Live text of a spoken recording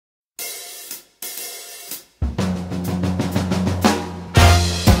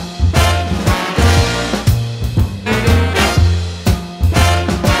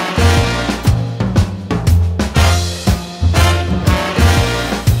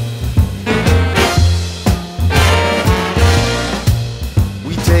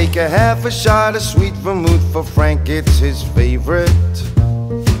a half a shot of sweet vermouth for Frank, it's his favorite.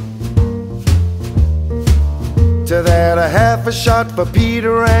 To that a half a shot for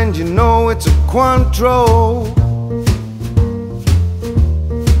Peter, and you know it's a Cointreau.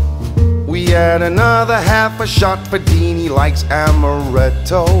 We add another half a shot for Dean, he likes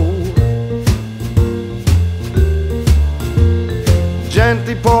amaretto.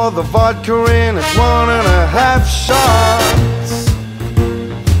 Gently pour the vodka in, it's 1.5 shots.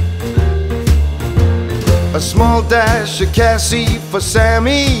 A small dash of Cassie for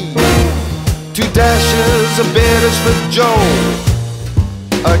Sammy, 2 dashes of bitters for Joe.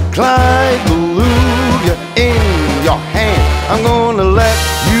 A Clyde Beluga in your hand, I'm gonna let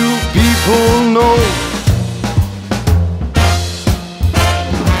you people know.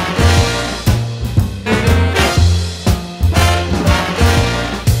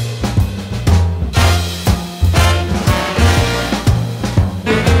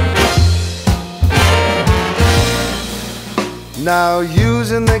 Now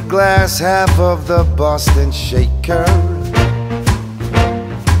using the glass half of the Boston shaker,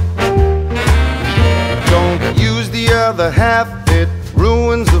 don't use the other half, it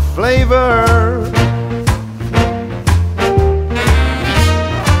ruins the flavor.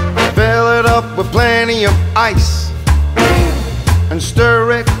 Fill it up with plenty of ice and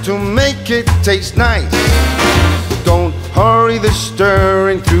stir it to make it taste nice. Don't hurry the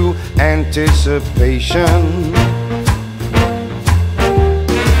stirring through anticipation.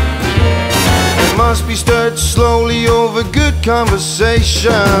 Must be stirred slowly over good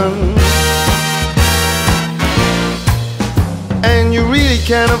conversation. And you really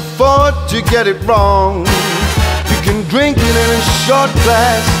can't afford to get it wrong. You can drink it in a short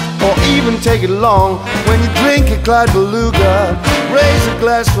glass or even take it long. When you drink a Clyde Beluga, raise a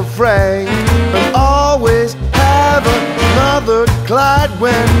glass for Frank, and always have another Clyde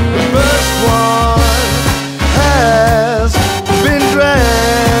when the first one has been drank.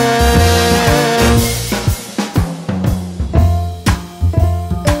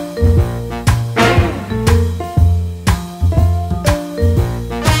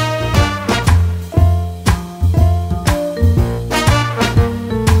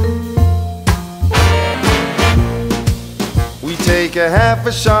 Take a half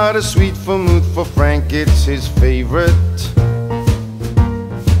a shot of sweet vermouth for Frank, it's his favorite.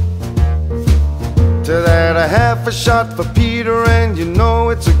 To that a half a shot for Peter, and you know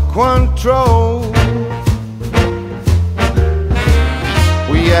it's a Cointreau.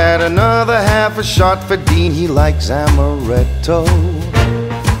 We add another half a shot for Dean, he likes amaretto.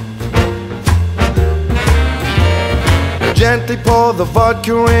 Gently pour the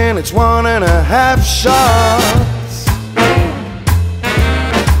vodka in, it's 1.5 shots.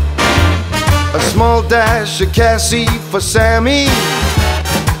 A small dash of Cassie for Sammy,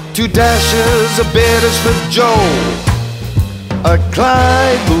 2 dashes of bitters for Joe. A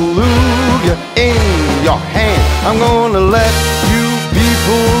Clyde Beluga in your hand, I'm gonna let you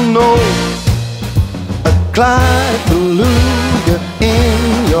people know. A Clyde Beluga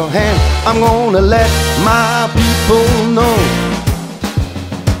in your hand, I'm gonna let my people know.